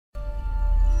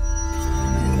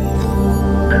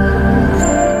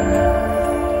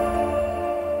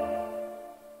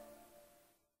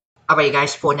Alright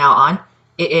guys, for now on,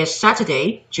 it is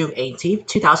Saturday, June 18th,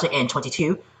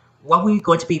 2022. What we're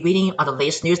going to be reading are the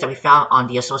latest news that we found on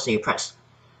the Associated Press.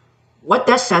 What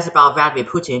that says about Vladimir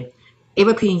Putin, a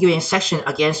European Union sanction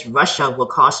against Russia will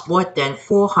cost more than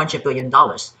 $400 billion.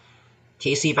 Can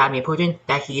you see Vladimir Putin?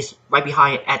 That he's right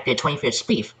behind at the 25th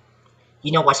SPIEF.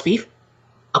 You know what SPIEF?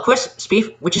 Of course,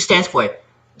 SPIEF, which stands for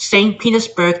St.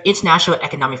 Petersburg International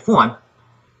Economic Forum.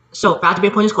 So Vladimir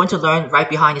Putin is going to learn right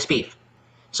behind the SPIEF.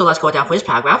 So let's go down for this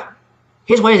paragraph.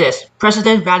 Here's what it is.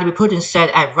 President Vladimir Putin said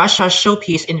at Russia's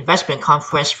Showpiece investment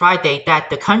conference Friday that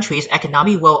the country's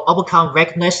economy will overcome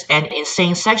reckless and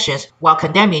insane sanctions while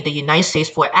condemning the United States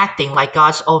for acting like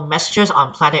God's own messengers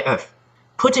on planet Earth.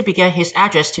 Putin began his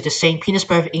address to the St.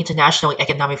 Petersburg International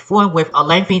Economic Forum with a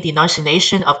lengthy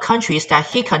denunciation of countries that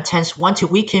he contends want to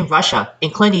weaken Russia,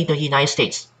 including the United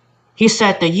States. He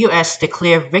said the U.S.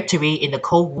 declared victory in the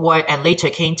Cold War and later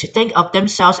came to think of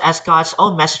themselves as God's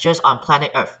own messengers on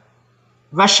planet Earth.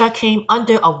 Russia came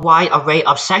under a wide array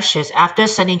of sanctions after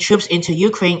sending troops into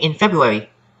Ukraine in February.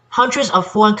 Hundreds of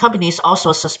foreign companies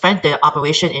also suspended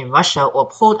operation in Russia or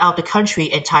pulled out the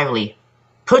country entirely.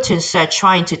 Putin said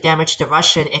trying to damage the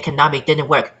Russian economy didn't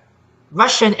work.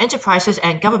 Russian enterprises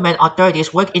and government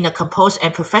authorities work in a composed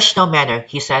and professional manner,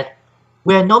 he said.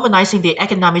 We're normalizing the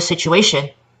economic situation.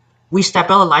 We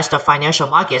stabilize the financial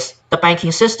markets, the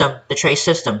banking system, the trade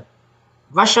system.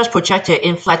 Russia's projected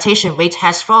inflation rate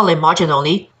has fallen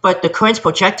marginally, but the current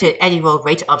projected annual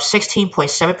rate of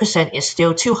 16.7% is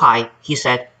still too high, he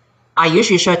said. I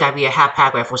usually show that we have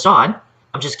paragraph or so on.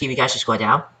 I'm just giving you guys to scroll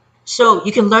down. So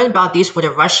you can learn about these for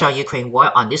the Russia-Ukraine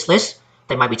war on this list.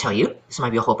 They might be tell you. This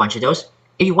might be a whole bunch of those.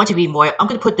 If you want to read more, I'm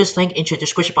going to put this link into the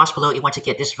description box below if you want to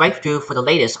get this right through for the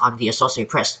latest on the Associated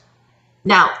Press.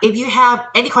 Now, if you have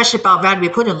any question about Vladimir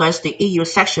Putin learns the EU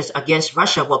sanctions against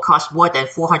Russia will cost more than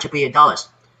 $400 billion,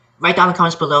 write down in the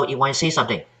comments below if you want to say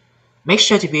something. Make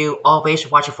sure to view always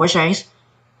watching for sharings,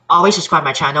 always subscribe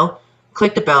my channel,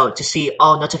 click the bell to see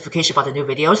all notifications about the new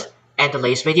videos and the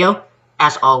latest video.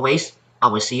 As always, I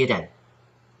will see you then.